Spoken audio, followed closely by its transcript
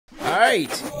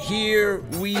right, here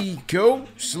we go.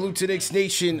 Salute to Knicks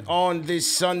Nation on this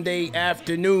Sunday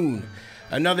afternoon.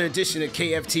 Another edition of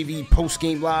KFTV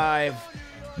Postgame Live,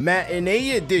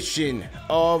 matinee edition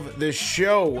of the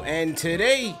show. And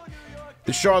today,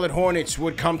 the Charlotte Hornets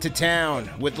would come to town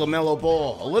with LaMelo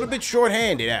Ball. A little bit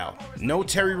shorthanded out. No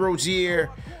Terry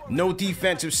Rozier, no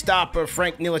defensive stopper,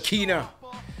 Frank Ntilikina.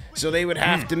 So they would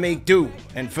have to make do.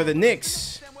 And for the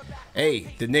Knicks,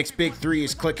 hey, the Knicks' big three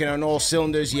is clicking on all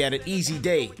cylinders. You had an easy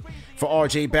day for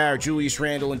R.J. Barrett, Julius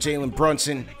Randle, and Jalen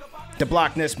Brunson. The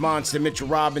Block Nest monster, Mitchell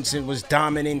Robinson, was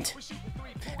dominant.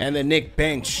 And the Knicks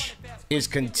bench is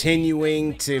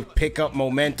continuing to pick up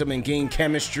momentum and gain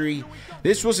chemistry.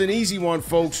 This was an easy one,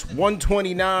 folks.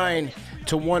 129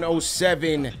 to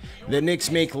 107. The Knicks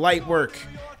make light work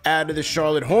out of the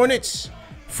Charlotte Hornets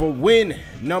for win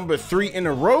number 3 in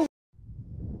a row.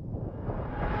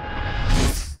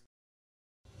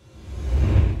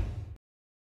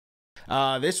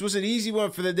 This was an easy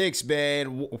one for the Knicks,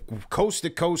 man. Coast to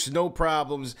coast, no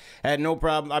problems. Had no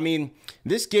problem. I mean,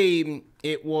 this game,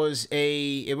 it was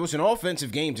an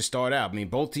offensive game to start out. I mean,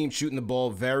 both teams shooting the ball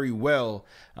very well.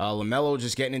 LaMelo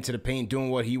just getting into the paint, doing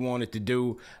what he wanted to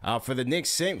do. For the Knicks,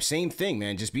 same thing,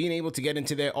 man. Just being able to get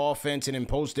into their offense and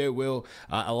impose their will.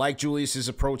 I like Julius's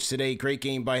approach today. Great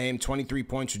game by him. 23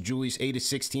 points for Julius, 8 of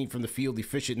 16 from the field.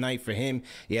 Efficient night for him.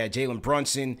 Yeah, Jalen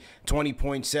Brunson,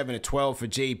 20.7 of 12 for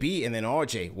JB. And then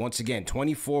RJ, once again,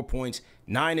 24 points,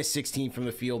 9 of 16 from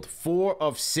the field, 4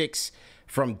 of 6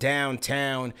 from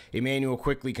downtown. Emmanuel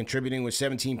quickly contributing with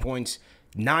 17 points,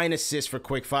 9 assists for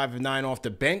Quick, 5 of 9 off the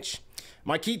bench.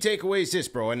 My key takeaway is this,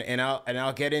 bro, and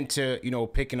I'll get into,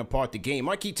 picking apart the game.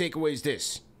 My key takeaway is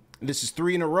this. This is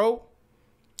 3 in a row.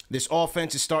 This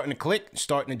offense is starting to click,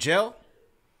 starting to gel.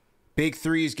 Big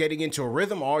three is getting into a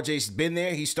rhythm. RJ's been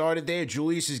there. He started there.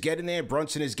 Julius is getting there.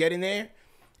 Brunson is getting there.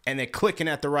 And they're clicking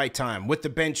at the right time with the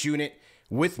bench unit,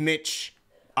 with Mitch.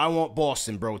 I want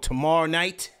Boston, bro. Tomorrow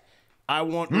night, I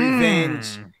want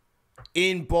revenge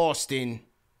in Boston.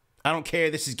 I don't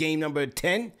care. This is game number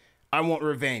 10. I want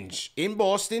revenge in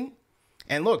Boston.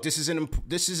 And look, this is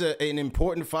an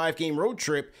important 5-game road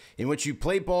trip in which you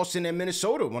play Boston and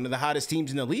Minnesota, one of the hottest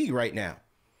teams in the league right now.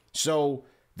 So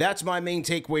that's my main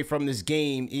takeaway from this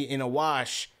game. In a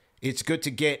wash, it's good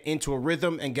to get into a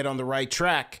rhythm and get on the right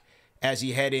track as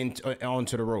you head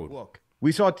onto the road. Look,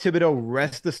 we saw Thibodeau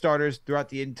rest the starters throughout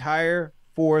the entire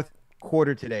fourth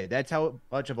quarter today. That's how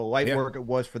much of a light work it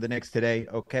was for the Knicks today,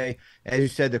 okay? As you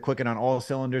said, they're clicking on all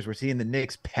cylinders. We're seeing the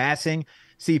Knicks passing.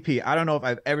 CP, I don't know if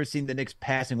I've ever seen the Knicks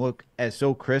passing look as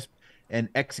so crisp and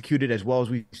executed as well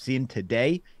as we've seen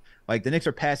today. Like, the Knicks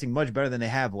are passing much better than they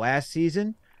have last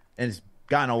season, and it's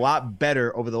gotten a lot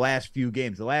better over the last few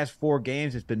games. The last 4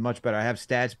 games, it's been much better. I have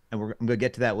stats, and I'm going to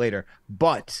get to that later.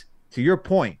 But to your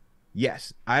point,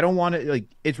 yes, I don't want to,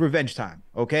 it's revenge time,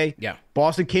 okay? Yeah.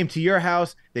 Boston came to your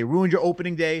house. They ruined your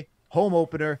opening day, home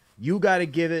opener. You got to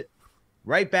give it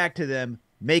right back to them,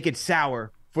 make it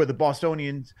sour for the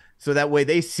Bostonians so that way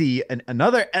they see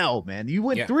another L, man. You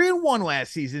went 3-1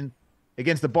 last season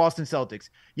against the Boston Celtics.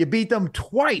 You beat them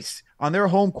twice on their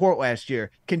home court last year.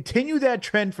 Continue that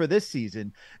trend for this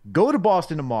season. Go to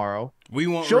Boston tomorrow. We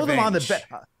want show revenge.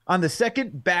 them on the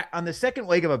second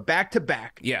leg of a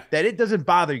back-to-back. Yeah. That it doesn't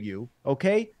bother you,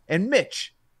 okay? And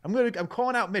Mitch, I'm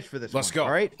calling out Mitch for this. Let's go.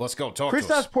 All right. Let's go. Talk to us.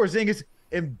 Kristaps Porzingis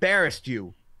embarrassed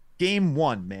you game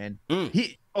 1, man.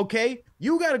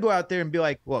 You got to go out there and be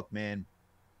like, look, man,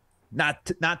 not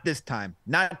this time,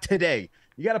 not today.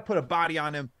 You got to put a body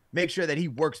on him. Make sure that he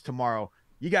works tomorrow.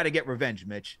 You got to get revenge,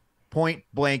 Mitch. Point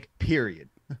blank, period.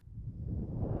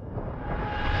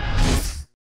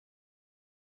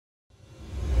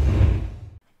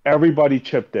 Everybody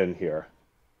chipped in here.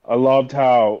 I loved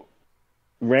how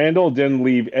Randall didn't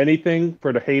leave anything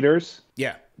for the haters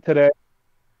today.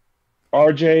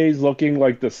 RJ's looking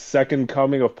like the second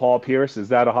coming of Paul Pierce. Is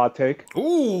that a hot take?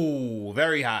 Ooh,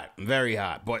 very hot. Very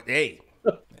hot. But, hey,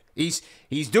 he's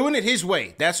doing it his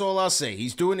way. That's all I'll say.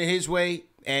 He's doing it his way,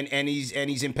 and he's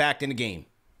impacting the game.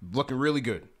 Looking really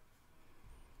good.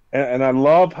 And I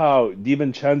love how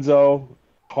DiVincenzo,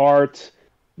 Hart,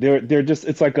 they're just,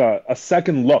 it's like a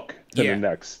second look to the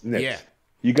Knicks. Yeah.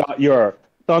 You got your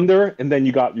Thunder, and then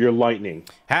you got your Lightning.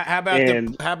 How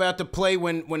about the play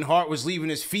when Hart was leaving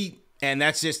his feet, and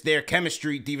that's just their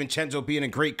chemistry. DiVincenzo being a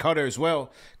great cutter as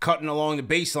well, cutting along the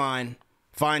baseline,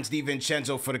 finds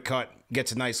DiVincenzo for the cut,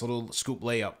 gets a nice little scoop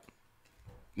layup.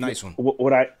 Nice one.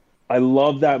 What I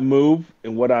love that move,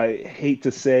 and what I hate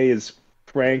to say is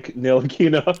Frank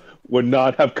Ntilikina would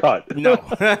not have cut. No.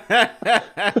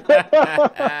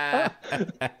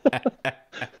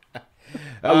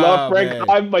 I love Frank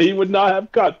Hine, but he would not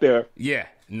have cut there. Yeah.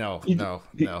 No.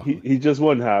 He just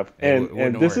wouldn't have.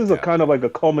 And this is a kind of like a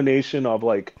culmination of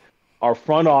like our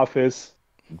front office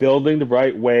building the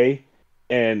right way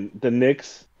and the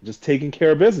Knicks just taking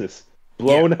care of business,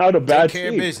 blowing out a bad team. Take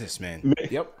care of business, man.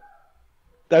 Yep.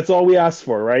 That's all we ask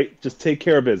for, right? Just take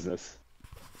care of business.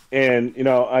 And you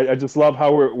know, I just love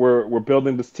how we're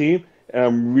building this team, and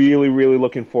I'm really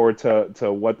looking forward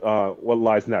to what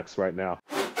lies next right now.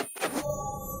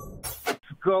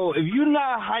 Go. If you're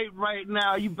not hyped right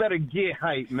now, you better get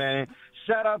hyped, man.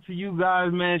 Shout out to you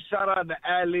guys, man. Shout out to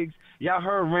Alex. Y'all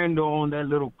heard Randall on that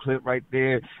little clip right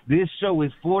there. This show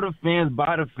is for the fans,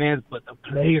 by the fans, but the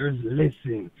players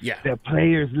listen. Yeah. The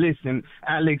players listen.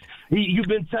 Alex, you've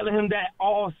been telling him that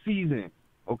all season.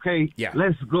 Okay? Yeah.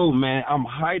 Let's go, man. I'm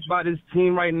hyped by this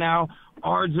team right now.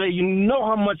 RJ, you know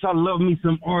how much I love me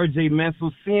some RJ, man. So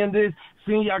seeing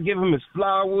y'all give him his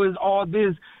flowers, all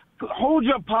this, hold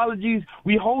your apologies.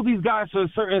 We hold these guys to a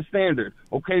certain standard,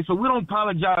 okay? So we don't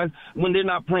apologize when they're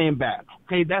not playing bad,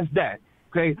 okay? That's that,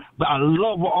 okay? But I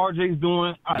love what RJ's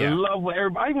doing. I love what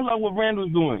everybody, I even love what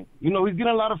Randall's doing. You know, he's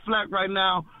getting a lot of flack right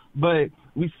now, but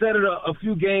we said it a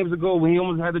few games ago when he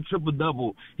almost had the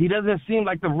triple-double. He doesn't seem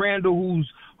like the Randall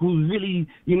who's really,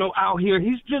 you know, out here.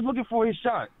 He's just looking for his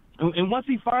shot. And once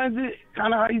he finds it,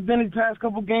 kind of how he's been his past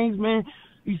couple games, man,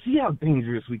 you see how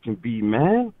dangerous we can be,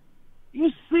 man. You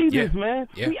see this, man.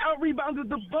 Yeah. We out-rebounded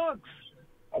the Bucks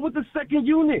with the second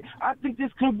unit. I think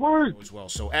this can work. As well.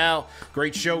 So, Al,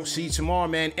 great show. See you tomorrow,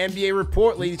 man. NBA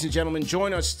Report, ladies and gentlemen.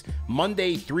 Join us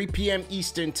Monday, 3 p.m.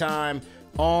 Eastern time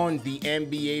on the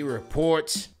NBA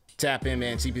Report. Tap in,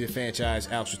 man. CP the Franchise,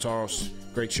 Alex Rataros.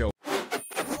 Great show.